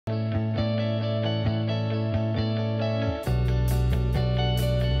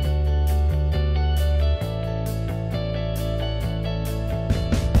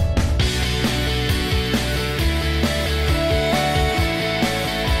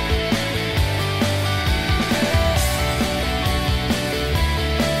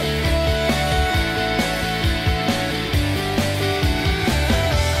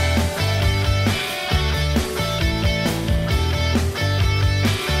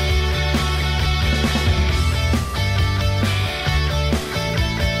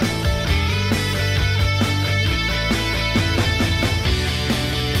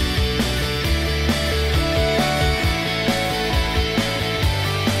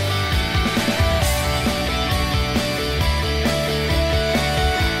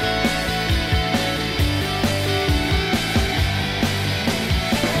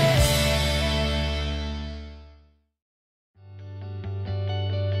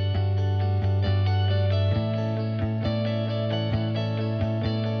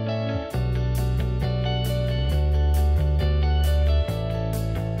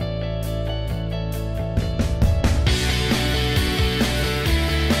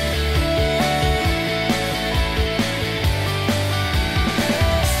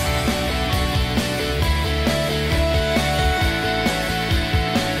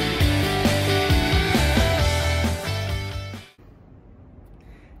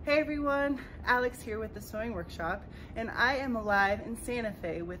Hey everyone, Alex here with the Sewing Workshop, and I am live in Santa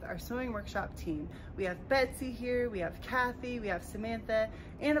Fe with our Sewing Workshop team. We have Betsy here, we have Kathy, we have Samantha,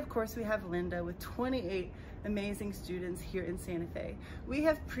 and of course we have Linda with 28 amazing students here in Santa Fe. We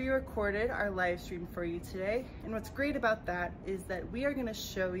have pre-recorded our live stream for you today, and what's great about that is that we are going to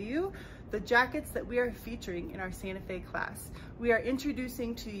show you the jackets that we are featuring in our Santa Fe class. We are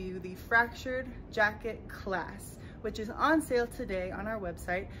introducing to you the Fractured Jacket class, which is on sale today on our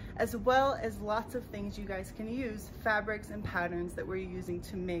website, as well as lots of things you guys can use, fabrics and patterns that we're using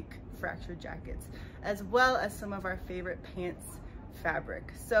to make fractured jackets, as well as some of our favorite pants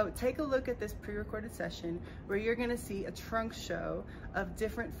fabric. So take a look at this pre-recorded session where you're gonna see a trunk show of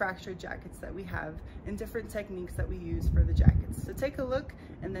different fractured jackets that we have and different techniques that we use for the jackets. So take a look,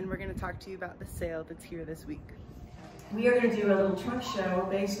 and then we're gonna talk to you about the sale that's here this week. We are gonna do a little trunk show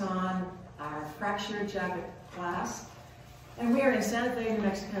based on our fractured jacket class. And we are in Santa Fe, New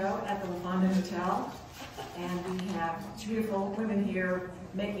Mexico at the La Fonda Hotel. And we have beautiful women here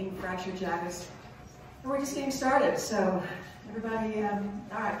making fractured jackets. And we're just getting started. So everybody,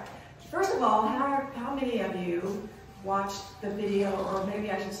 all right. First of all, how many of you watched the video, or maybe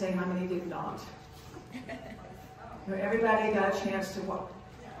I should say how many did not? Everybody got a chance to watch?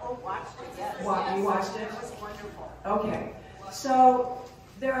 Oh, watched it, yes. You watched it? It was wonderful. Okay. So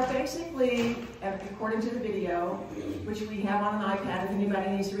there are basically, according to the video, which we have on an iPad, if anybody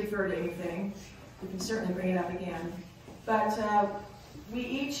needs to refer to anything, we can certainly bring it up again. But we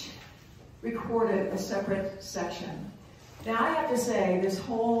each recorded a separate section. Now I have to say, this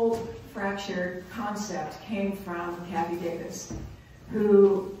whole fractured concept came from Kathy Davis,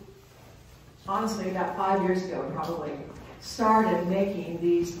 who, honestly, about 5 years ago probably, started making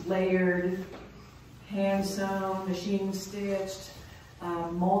these layered, hand-sewn, machine-stitched,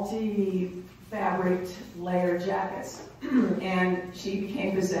 multi-fabric layered jackets. And she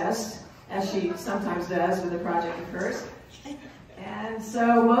became possessed, as she sometimes does when the project occurs. And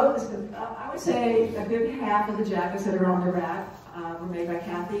so I would say a good half of the jackets that are on the rack were made by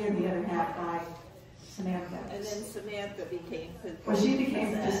Kathy, and the other half by Samantha. And then Samantha became possessed. Well, she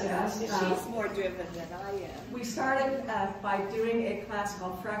became possessed. She's more driven than I am. We started by doing a class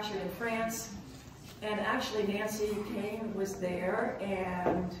called Fractured in France. And actually, Nancy Kane was there,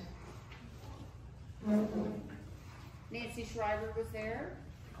 and Nancy Schreiber was there.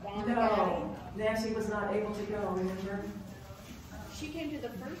 no, Nancy was not able to go, remember? She came to the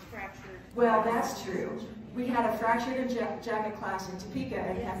first fractured. Well, that's true. We had a fractured and jacket class in Topeka,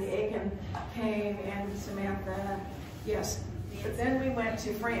 and Yes. Kathy Aiken came, and Samantha, yes. But then we went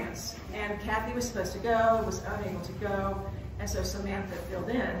to France, and Kathy was supposed to go, was unable to go, and so Samantha filled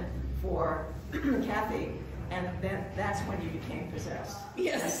in for Kathy, and then that's when you became possessed.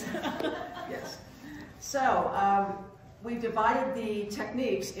 Yes. Yes. So we divided the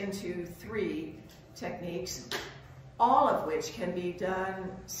techniques into 3 techniques, all of which can be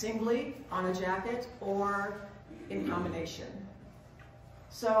done singly on a jacket or in combination.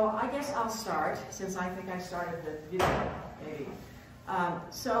 So I guess I'll start, since I think I started the video, maybe.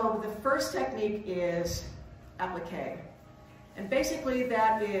 So the first technique is applique. And basically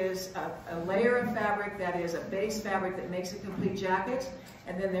that is a layer of fabric that is a base fabric that makes a complete jacket,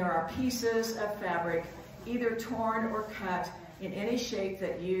 and then there are pieces of fabric, either torn or cut in any shape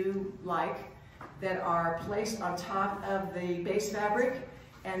that you like, that are placed on top of the base fabric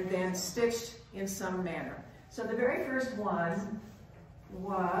and then stitched in some manner. So the very first one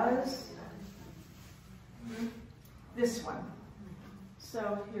was this one.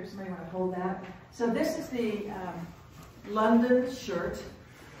 So here, somebody want to hold that. So this is the London shirt,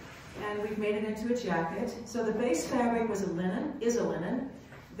 and we've made it into a jacket. So the base fabric was a linen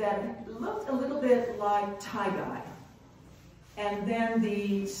that looked a little bit like tie-dye. And then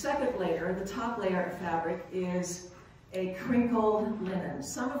the second layer, the top layer of fabric, is a crinkled linen,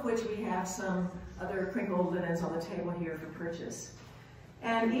 some of which we have some other crinkled linens on the table here for purchase.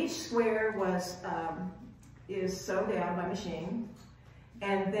 And each square is sewed down by machine.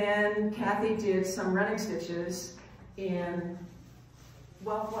 And then Kathy did some running stitches in,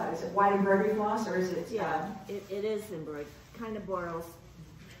 well, what is it, white embroidery floss, or is it? Yeah, it is embroidered, kind of Boral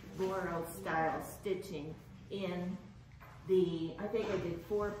style stitching in the, I think I did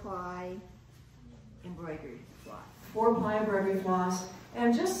 4-ply embroidery floss. 4-ply embroidery floss,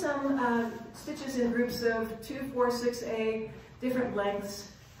 and just some stitches in groups of 2, 4, 6, 8, different lengths.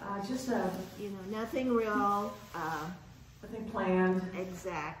 Just you know, nothing real, nothing planned.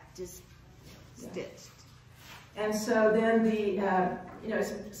 exact, just stitched. And so then the, you know,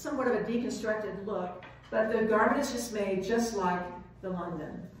 it's somewhat of a deconstructed look, but the garment is just made just like the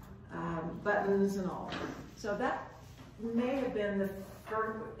London, buttons and all. So that may have been the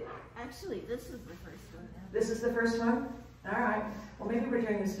Actually, this is the first one. This is the first one? All right. Well, maybe we're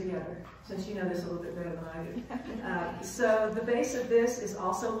doing this together, since you know this a little bit better than I do. So the base of this is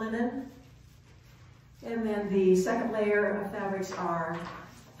also linen. And then the second layer of fabrics are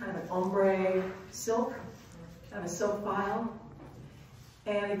kind of an ombre silk, kind of a silk file.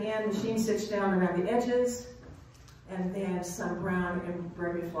 And again, machine stitched down around the edges, and then some brown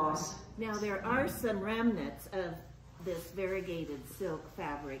embroidery floss. Now there are some remnants of this variegated silk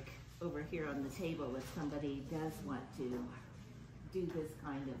fabric over here on the table if somebody does want to do this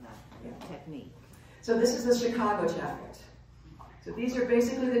kind of a technique. So this is the Chicago jacket. So these are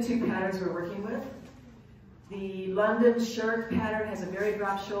basically the two patterns we're working with. The London shirt pattern has a very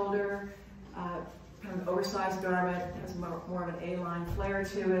drop shoulder, kind of oversized garment, has more of an A-line flare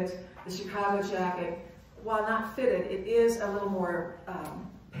to it. The Chicago jacket, while not fitted, it is a little more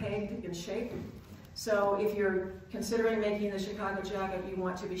pegged in shape. So if you're considering making the Chicago jacket, you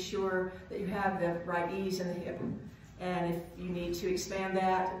want to be sure that you have the right ease in the hip. And if you need to expand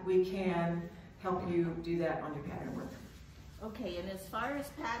that, we can help you do that on your pattern work. Okay, and as far as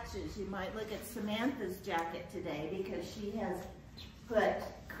patches, you might look at Samantha's jacket today because she has put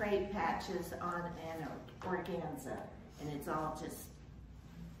crepe patches on an organza, and it's all just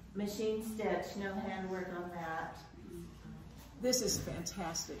machine stitch, no handwork on that. This is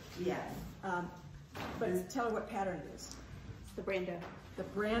fantastic. Yes. But tell her what pattern it is. It's the Brando. The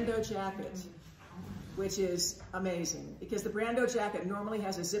Brando jacket, which is amazing because the Brando jacket normally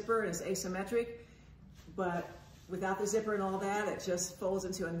has a zipper and it's asymmetric, but without the zipper and all that, it just folds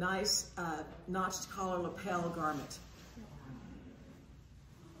into a nice notched collar lapel garment.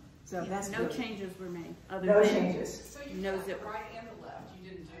 So that's no good. changes were made. Other No than changes. So you no got the zipper. right and the left. You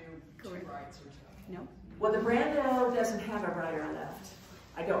didn't do Correct. two rights or two. No. Well, the Brando doesn't have a right or left,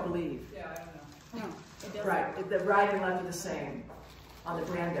 I don't believe. Yeah, I don't know. No. It doesn't. Right, the right and left are the same on the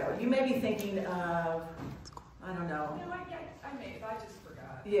Brando. You may be thinking of, I don't know. No, I may have. I just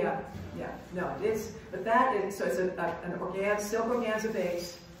forgot. Yeah, no, it's, but that is, so it's an organza, silk organza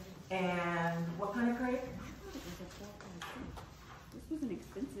base, and what kind of crepe? This was an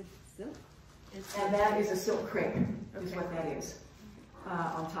expensive silk. And that is a silk crepe, is what that is,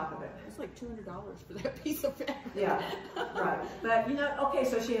 on top of it. It's like $200 for that piece of fabric. Yeah, right. But you know, okay,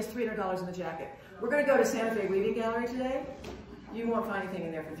 so she has $300 in the jacket. We're going to go to Sante Fe Weaving Gallery today. You won't find anything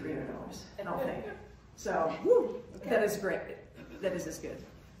in there for $300, I don't think. So, that is great. That is good,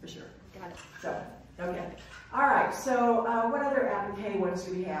 for sure. Got it. So, okay. All right, so what other applique ones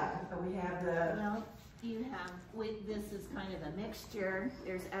do we have? We have the... Well, you have, this is kind of a mixture.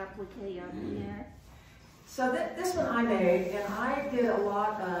 There's applique on here. So this one I made, and I did a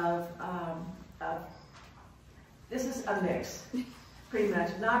lot of this is a mix, pretty much,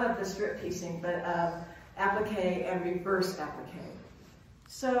 not of the strip piecing, but of applique and reverse applique.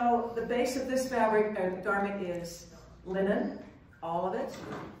 So the base of this fabric garment is linen, all of it,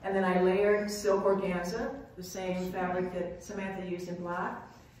 and then I layered silk organza, the same fabric that Samantha used in black,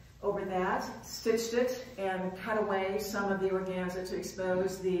 over that, stitched it, and cut away some of the organza to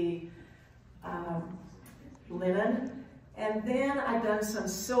expose the linen. And then I've done some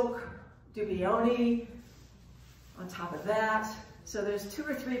silk dubioni on top of that. So there's 2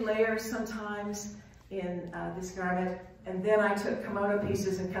 or 3 layers sometimes in this garment. And then I took kimono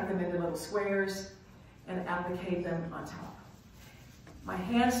pieces and cut them into little squares and appliqued them on top. My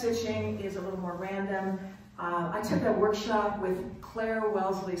hand stitching is a little more random. I took a workshop with Claire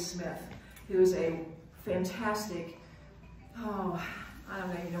Wellesley Smith, who is a fantastic, I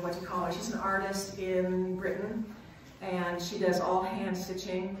don't even know what to call her. She's an artist in Britain, and she does all hand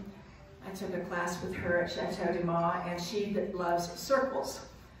stitching. I took a class with her at Chateau du Mans, and she loves circles.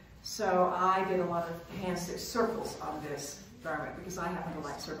 So I did a lot of hand stitched circles on this garment because I happen to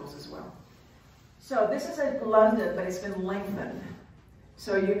like circles as well. So this is a London, but it's been lengthened.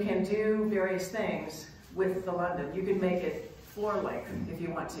 So you can do various things with the London. You could make it floor length if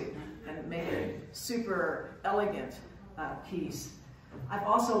you want to, and make it a super elegant piece. I've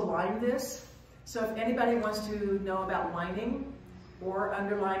also lined this. So if anybody wants to know about lining or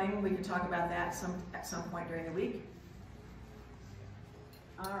underlining, we can talk about that at some point during the week.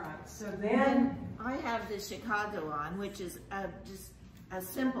 All right, so then I have the Chicago on, which is just a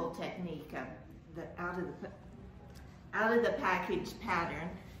simple technique of the out of the package pattern,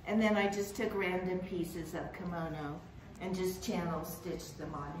 and then I just took random pieces of kimono and just channel stitched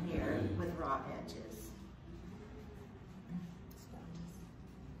them on here with raw edges.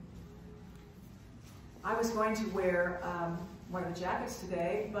 I was going to wear one of the jackets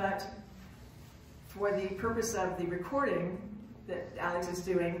today, but for the purpose of the recording that Alex is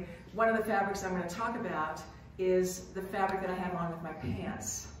doing, one of the fabrics I'm going to talk about is the fabric that I have on with my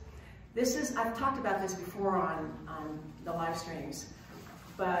pants. This is, I've talked about this before on the live streams,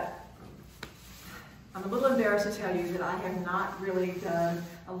 but I'm a little embarrassed to tell you that I have not really done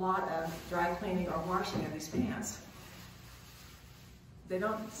a lot of dry cleaning or washing of these pants. They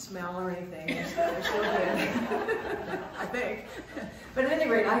don't smell or anything, they're still good, I think. But at any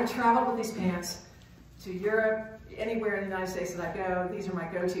rate, I have traveled with these pants to Europe, anywhere in the United States that I go. These are my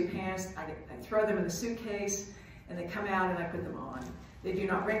go-to pants. I throw them in the suitcase, and they come out and I put them on. They do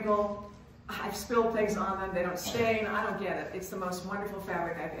not wrinkle. I've spilled things on them. They don't stain. I don't get it. It's the most wonderful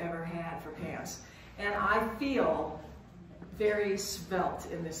fabric I've ever had for pants. And I feel very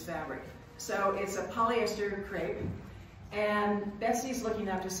svelte in this fabric. So it's a polyester crepe. And Betsy's looking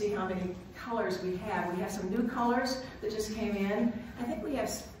up to see how many colors we have. We have some new colors that just came in. I think we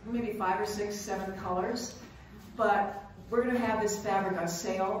have maybe 5 or 6, 7 colors. But we're going to have this fabric on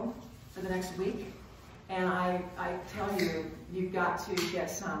sale for the next week. And I tell you, you've got to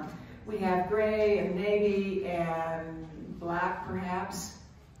get some. We have gray and navy and black, perhaps.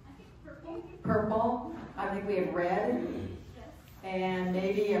 Purple. I think we have red. And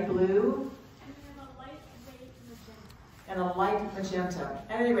maybe a blue. And a light magenta.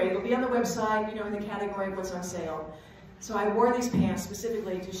 At any rate, it'll be on the website, you know, in the category of what's on sale. So I wore these pants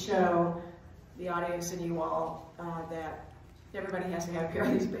specifically to show the audience and you all that everybody has to have a pair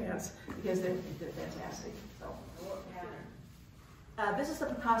of these pants because they're fantastic. So, this is the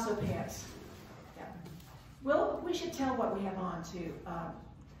Picasso pants. Yeah. Well, we should tell what we have on too.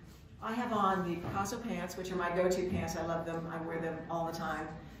 I have on the Picasso pants, which are my go-to pants. I love them. I wear them all the time.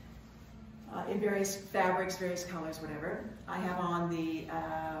 In various fabrics, various colors, whatever. I have on the,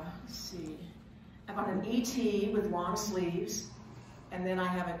 let's see, I have on an ET with long sleeves, and then I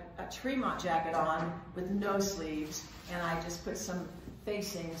have a Tremont jacket on with no sleeves, and I just put some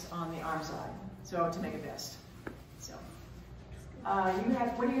facings on the arm side, so to make a vest. So,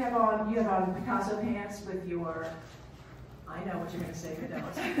 what do you have on? You have on Picasso pants with your, I know what you're going to say, but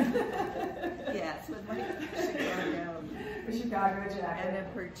don't. Yes, with my Chicago. The Chicago jacket.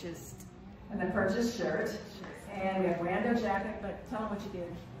 And then purchased shirt. And we have rando jacket, but tell them what you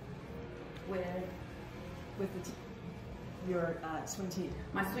did with your swing tee.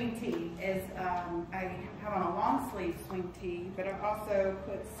 My swing tee is, I have on a long sleeve swing tee, but I've also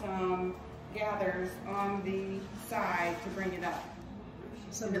put some gathers on the side to bring it up.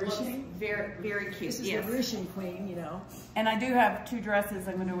 So it looks very, very cute. This is the ruching queen, you know. And I do have 2 dresses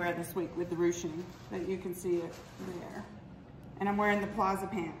I'm going to wear this week with the ruching, but you can see it there. And I'm wearing the plaza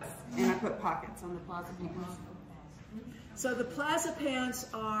pants, and I put pockets on the plaza pants. So the plaza pants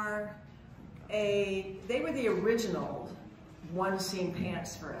are they were the original one seam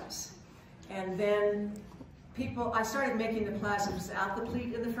pants for us. And then I started making the plaza without the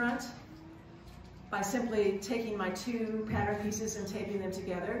pleat in the front by simply taking my 2 pattern pieces and taping them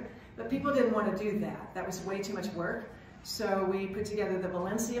together. But people didn't want to do that. That was way too much work. So we put together the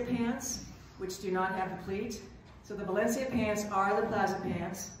Valencia pants, which do not have the pleat. So the Valencia pants are the plaza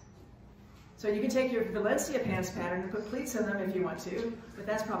pants. So you can take your Valencia pants pattern and put pleats in them if you want to, but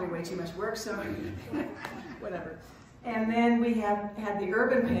that's probably way too much work, so whatever. And then we had the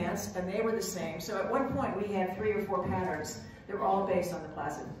urban pants, and they were the same. So at one point we had 3 or 4 patterns. They were all based on the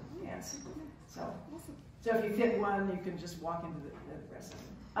plaza pants. So if you fit one, you can just walk into the rest of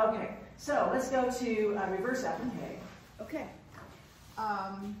them. Okay, so let's go to reverse applique. Okay.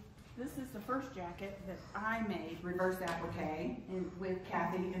 This is the first jacket that I made, reverse applique, with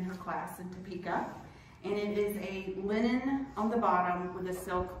Kathy in her class in Topeka. And it is a linen on the bottom with a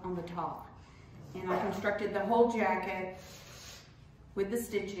silk on the top. And I constructed the whole jacket with the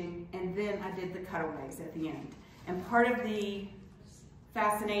stitching, and then I did the cutaways at the end. And part of the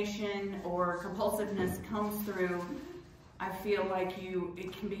fascination or compulsiveness comes through, I feel like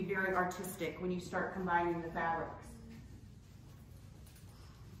it can be very artistic when you start combining the fabrics.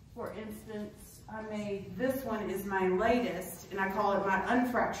 For instance, I made, this one is my latest, and I call it my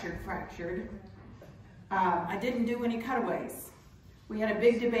unfractured fractured. I didn't do any cutaways. We had a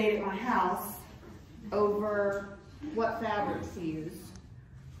big debate at my house over what fabrics to use,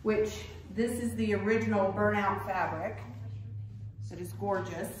 which this is the original burnout fabric. It is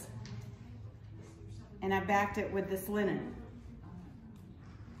gorgeous. And I backed it with this linen.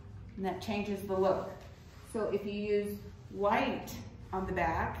 And that changes the look. So if you use white on the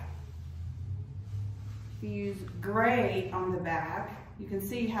back, if you use gray on the back, you can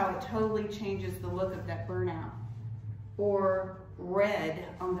see how it totally changes the look of that burnout. Or red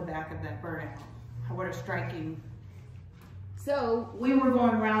on the back of that burnout. What a striking. So we were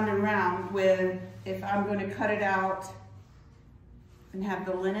going round and round with, if I'm going to cut it out and have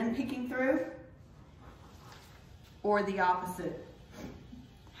the linen peeking through, or the opposite,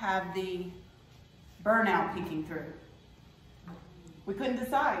 have the burnout peeking through. We couldn't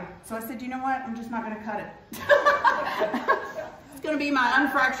decide. So I said, you know what? I'm just not gonna cut it. It's gonna be my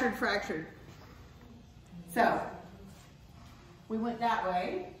unfractured fractured. So we went that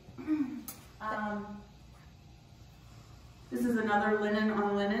way. This is another linen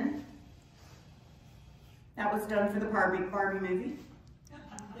on linen. That was done for the Barbie movie.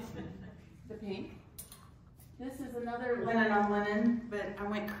 The pink. This is another linen on linen, but I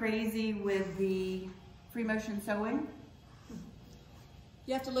went crazy with the free motion sewing.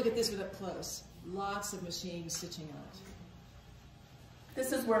 You have to look at this up close. Lots of machine stitching on it.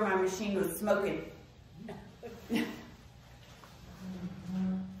 This is where my machine was smoking.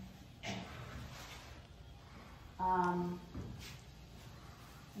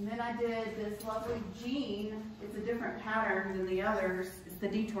 And then I did this lovely jean. It's a different pattern than the others. It's the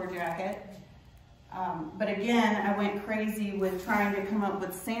detour jacket. But again, I went crazy with trying to come up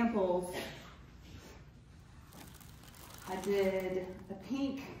with samples. I did a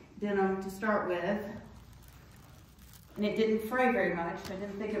pink denim to start with, and it didn't fray very much. I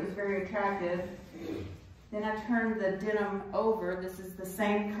didn't think it was very attractive. Then I turned the denim over. This is the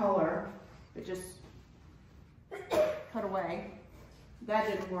same color, but just cut away. That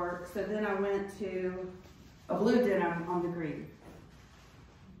didn't work, so then I went to a blue denim on the green.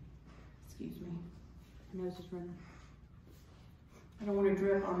 Excuse me, my nose is running. I don't want to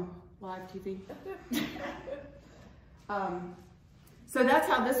drip on live TV. So that's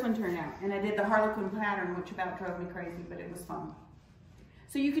how this one turned out. And I did the Harlequin pattern, which about drove me crazy, but it was fun.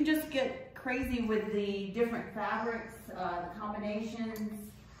 So you can just get crazy with the different fabrics, the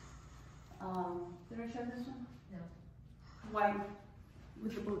combinations. Did I show this one? No. White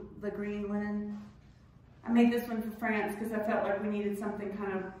with the green linen. I made this one for France because I felt like we needed something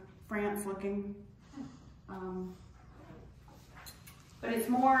kind of France looking. But it's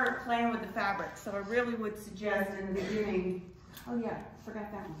more playing with the fabric, so I really would suggest in the beginning. Oh yeah,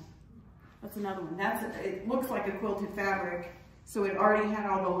 forgot that one. That's another one. It looks like a quilted fabric, so it already had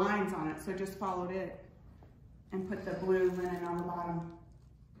all the lines on it, so just followed it and put the blue linen on the bottom.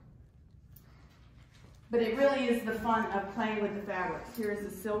 But it really is the fun of playing with the fabrics. Here's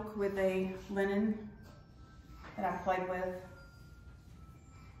a silk with a linen that I played with.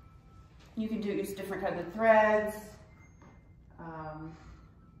 You can use different kinds of threads.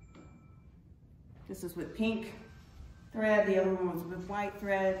 This is with pink thread, the other one was with white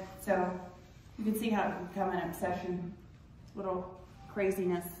thread. So you can see how it can become an obsession. Little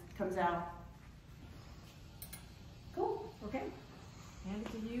craziness comes out. Cool, okay. Hand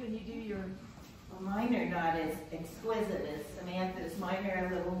it to you and you do your... Well, mine are not as exquisite as Samantha's. Mine are a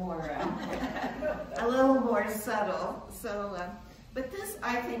little more subtle. So, but this,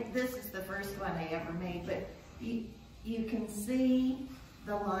 I think this is the first one I ever made, but you can see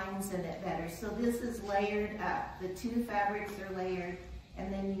the lines in it better. So this is layered up. The two fabrics are layered,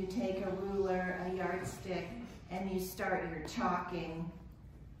 and then you take a ruler, a yardstick, and you start your chalking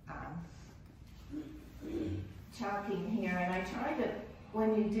here. And I try to,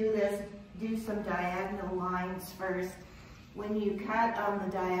 when you do this, do some diagonal lines first. When you cut on the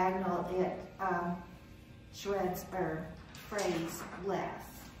diagonal, it shreds or frays less.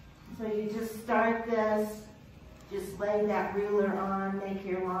 So you just start this, just lay that ruler on, make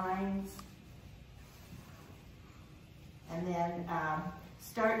your lines, and then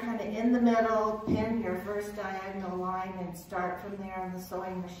start kind of in the middle, pin your first diagonal line, and start from there on the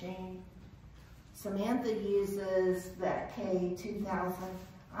sewing machine. Samantha uses that K2000.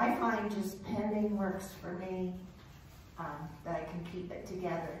 I find just pinning works for me, that I can keep it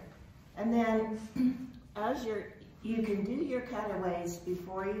together. And then as you can do your cutaways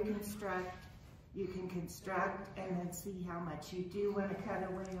before you construct. You can construct and then see how much you do want to cut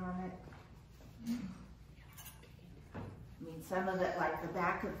away on it. I mean, some of it, like the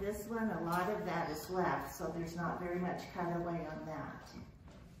back of this one, a lot of that is left, so there's not very much cutaway on that.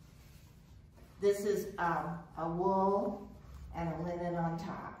 This is a wool and a linen on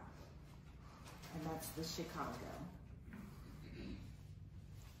top, and that's the Chicago.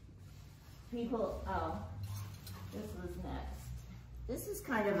 People, this was next. This is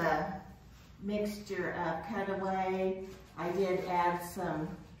kind of a mixture of cutaway. I did add some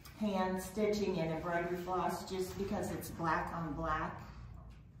hand stitching and embroidery floss just because it's black on black.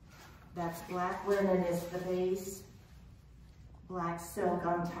 That's black linen is the base, black silk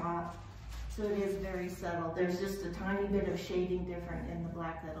on top. So it is very subtle. There's just a tiny bit of shading different in the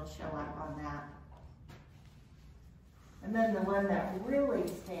black that'll show up on that. And then the one that really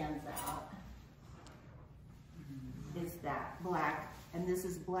stands out is that black. And this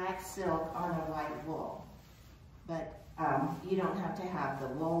is black silk on a white wool. but you don't have to have the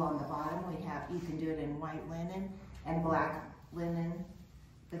wool on the bottom. You can do it in white linen and black linen.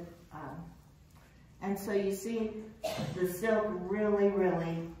 And so you see the silk really,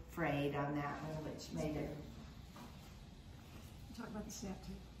 really frayed on that one, which made it. Talk about the snap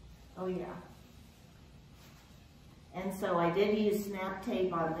tape. Oh yeah. And so I did use snap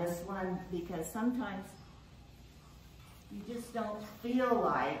tape on this one because sometimes you just don't feel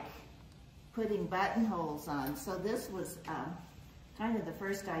like putting buttonholes on. So this was kind of the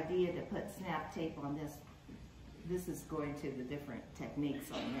first idea to put snap tape on this. This is going to the different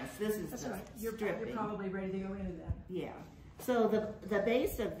techniques on this. This is That's the right. stripping. You're probably ready to go into that. Yeah. So the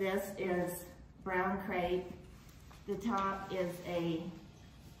base of this is brown crepe. The top is a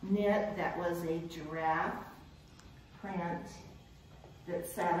knit that was a giraffe print that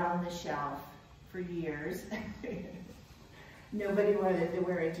sat on the shelf for years. Nobody wanted to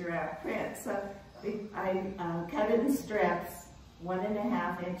wear a giraffe print, so I cut it in strips,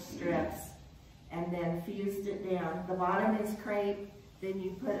 1.5 inch strips, and then fused it down. The bottom is crepe, then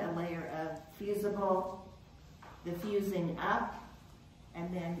you put a layer of fusible, the fusing up,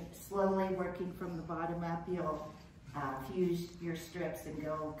 and then slowly working from the bottom up, you'll fuse your strips and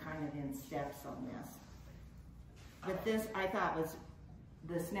go kind of in steps on this. But this, I thought, was,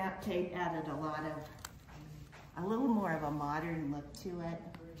 the snap tape added a little more of a modern look to it.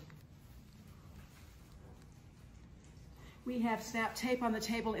 We have snap tape on the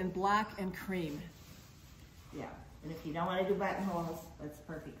table in black and cream. Yeah, and if you don't want to do buttonholes, that's a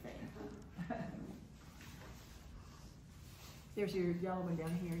perfect thing. There's your yellow one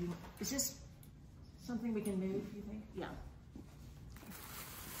down here. Is this something we can move, you think? Yeah.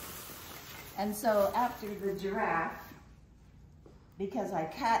 And so after the giraffe, because I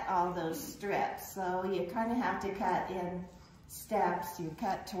cut all those strips, so you kind of have to cut in steps. You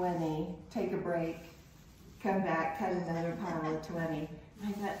cut 20, take a break, come back, cut another pile of 20.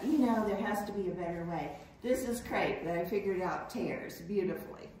 I thought, you know, there has to be a better way. This is crepe that I figured out tears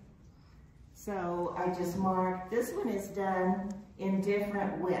beautifully. So I just marked, this one is done in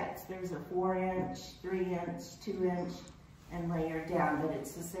different widths. There's a 4-inch, 3-inch, 2-inch, and layered down, but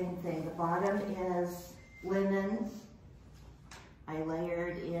it's the same thing. The bottom is linen. I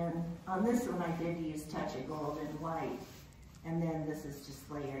layered in, on this one I did use touch of gold and white, and then this is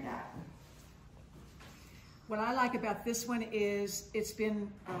just layered up. What I like about this one is it's been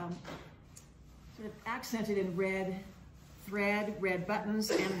sort of accented in red thread, red buttons,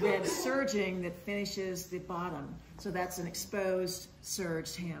 and red serging that finishes the bottom. So that's an exposed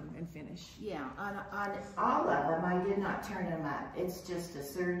serged hem and finish. Yeah, on all of them, I did not turn them up. It's just a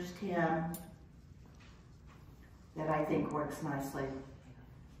serged hem that I think works nicely.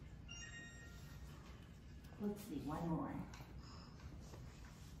 Let's see, one more.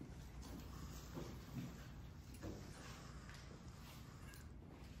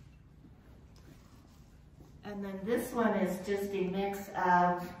 And then this one is just a mix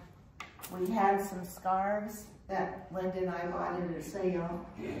of, we had some scarves that Linda and I bought at a sale.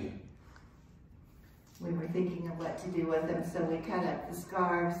 We were thinking of what to do with them, so we cut up the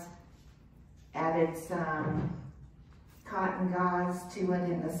scarves, added some cotton gauze to it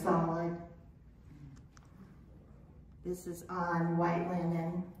in the solid. This is on white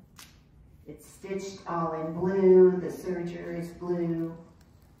linen. It's stitched all in blue, the serger is blue,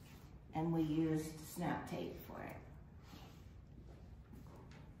 and we used snap tape for it.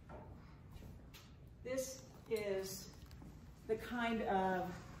 This is the kind of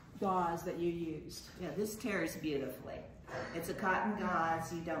gauze that you used. Yeah, this tears beautifully. It's a cotton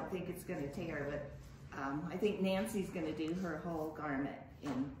gauze. You don't think it's going to tear, but I think Nancy's going to do her whole garment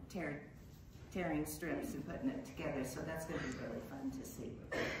in tearing strips and putting it together, so that's going to be really fun to see.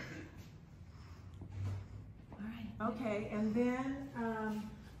 All right. Okay, and then,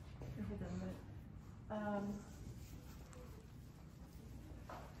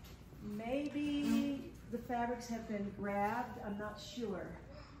 maybe the fabrics have been grabbed, I'm not sure.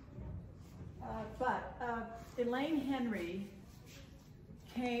 But Elaine Henry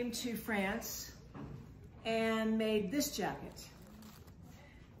came to France and made this jacket.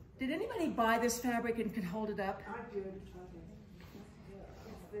 Did anybody buy this fabric and could hold it up? I did.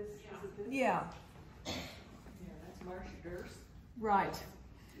 Is this? Yeah. Yeah, that's Marcia Durst. Right.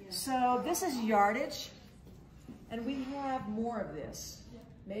 So this is yardage, and we have more of this.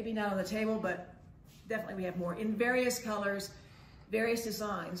 Maybe not on the table, but definitely we have more in various colors, various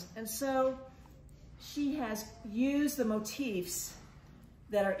designs. And so she has used the motifs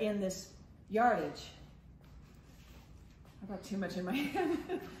that are in this yardage. I got too much in my hand.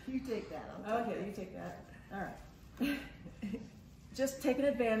 You take that. Okay, you take that. All right. just taken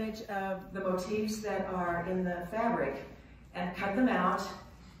advantage of the motifs that are in the fabric and cut them out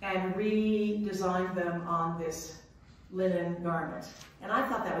and redesigned them on this linen garment. And I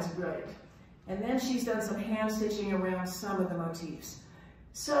thought that was brilliant. And then she's done some hand stitching around some of the motifs.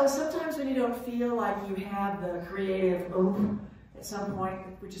 So sometimes when you don't feel like you have the creative oomph at some point,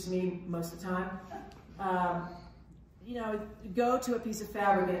 which is me most of the time, you know, go to a piece of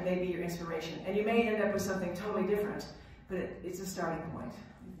fabric and it may be your inspiration. And you may end up with something totally different, but it's a starting point,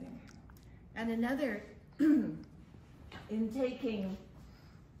 I think. And another, in taking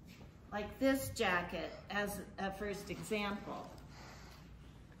like this jacket as a first example,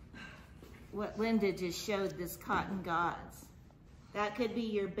 what Linda just showed, this cotton gauze, that could be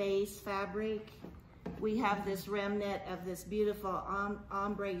your base fabric. We have this remnant of this beautiful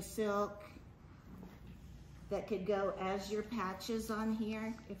ombre silk that could go as your patches on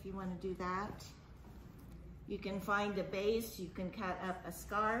here if you want to do that. You can find a base, you can cut up a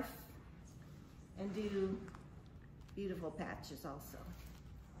scarf and do beautiful patches also.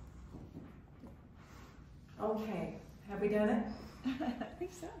 Okay, have we done it? I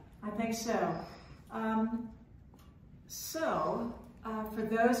think so. I think so. For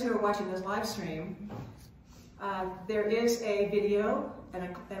those who are watching this live stream, there is a video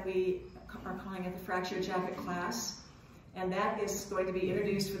that we are calling it the Fractured Jacket class, and that is going to be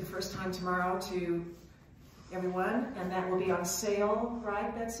introduced for the first time tomorrow to everyone, and that will be on sale,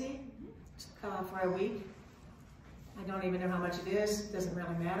 right, Betsy? For a week. I don't even know how much it is, doesn't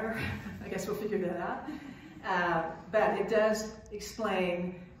really matter. I guess we'll figure that out. But it does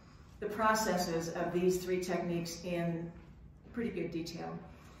explain the processes of these three techniques in pretty good detail.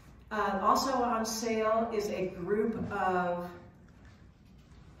 Also on sale is a group of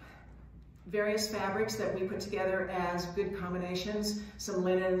various fabrics that we put together as good combinations, some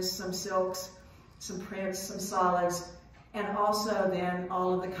linens, some silks, some prints, some solids, and also then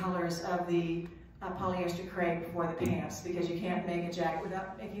all of the colors of the polyester crepe for the pants, because you can't make a jacket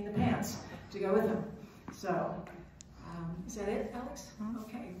without making the pants to go with them. So, is that it, Alex?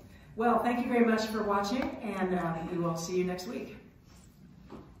 Okay. Well, thank you very much for watching, and we will see you next week.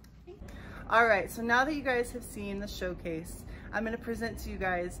 All right, so now that you guys have seen the showcase, I'm going to present to you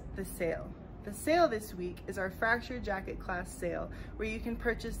guys the sale. The sale this week is our Fractured Jacket class sale, where you can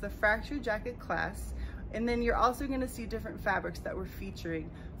purchase the Fractured Jacket class, and then you're also going to see different fabrics that we're featuring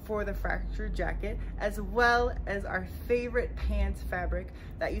for the Fractured Jacket, as well as our favorite pants fabric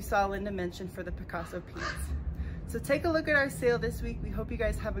that you saw Linda mention for the Picasso piece. So take a look at our sale this week. We hope you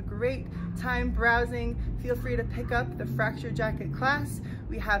guys have a great time browsing. Feel free to pick up the Fractured Jacket class.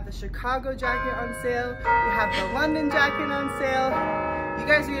 We have the Chicago jacket on sale. We have the London jacket on sale. You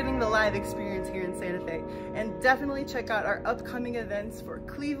guys are getting the live experience here in Santa Fe. And definitely check out our upcoming events for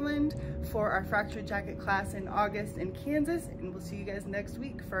Cleveland, for our Fractured Jacket class in August in Kansas. And we'll see you guys next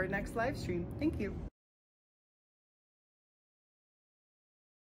week for our next live stream. Thank you.